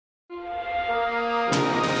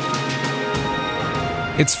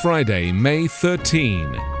It's Friday, May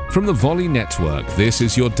 13. From the Volley Network, this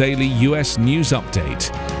is your daily US news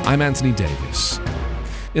update. I'm Anthony Davis.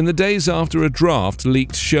 In the days after a draft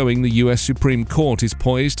leaked showing the US Supreme Court is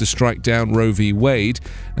poised to strike down Roe v. Wade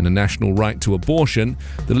and a national right to abortion,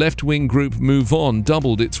 the left-wing group Move On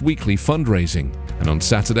doubled its weekly fundraising. And on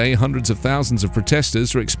Saturday, hundreds of thousands of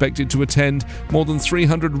protesters are expected to attend more than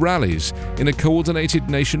 300 rallies in a coordinated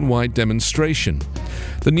nationwide demonstration.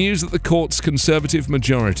 The news that the court's conservative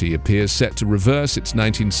majority appears set to reverse its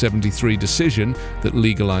 1973 decision that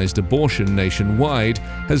legalized abortion nationwide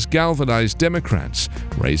has galvanized Democrats,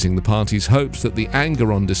 raising the party's hopes that the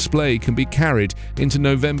anger on display can be carried into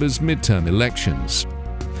November's midterm elections.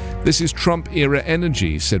 "This is Trump-era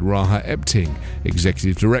energy," said Raha Epting,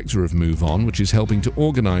 executive director of Move On, which is helping to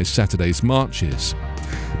organize Saturday's marches.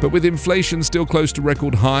 But with inflation still close to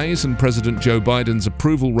record highs and President Joe Biden's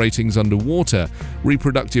approval ratings underwater,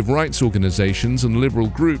 reproductive rights organizations and liberal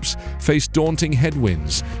groups face daunting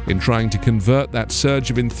headwinds in trying to convert that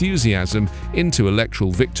surge of enthusiasm into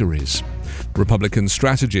electoral victories. Republican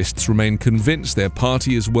strategists remain convinced their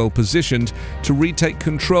party is well positioned to retake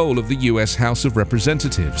control of the U.S. House of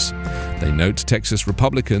Representatives. They note Texas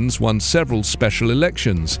Republicans won several special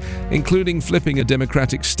elections, including flipping a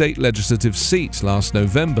Democratic state legislative seat last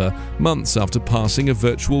November, months after passing a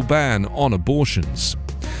virtual ban on abortions.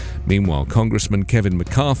 Meanwhile, Congressman Kevin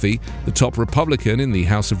McCarthy, the top Republican in the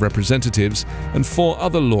House of Representatives, and 4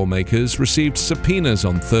 other lawmakers received subpoenas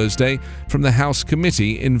on Thursday from the House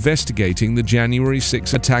committee investigating the January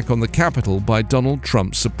 6 attack on the Capitol by Donald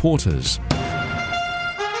Trump supporters.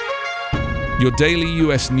 Your daily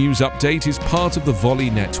US news update is part of the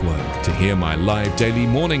Volley Network. To hear my live daily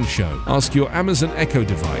morning show, ask your Amazon Echo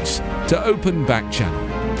device to open Back Channel.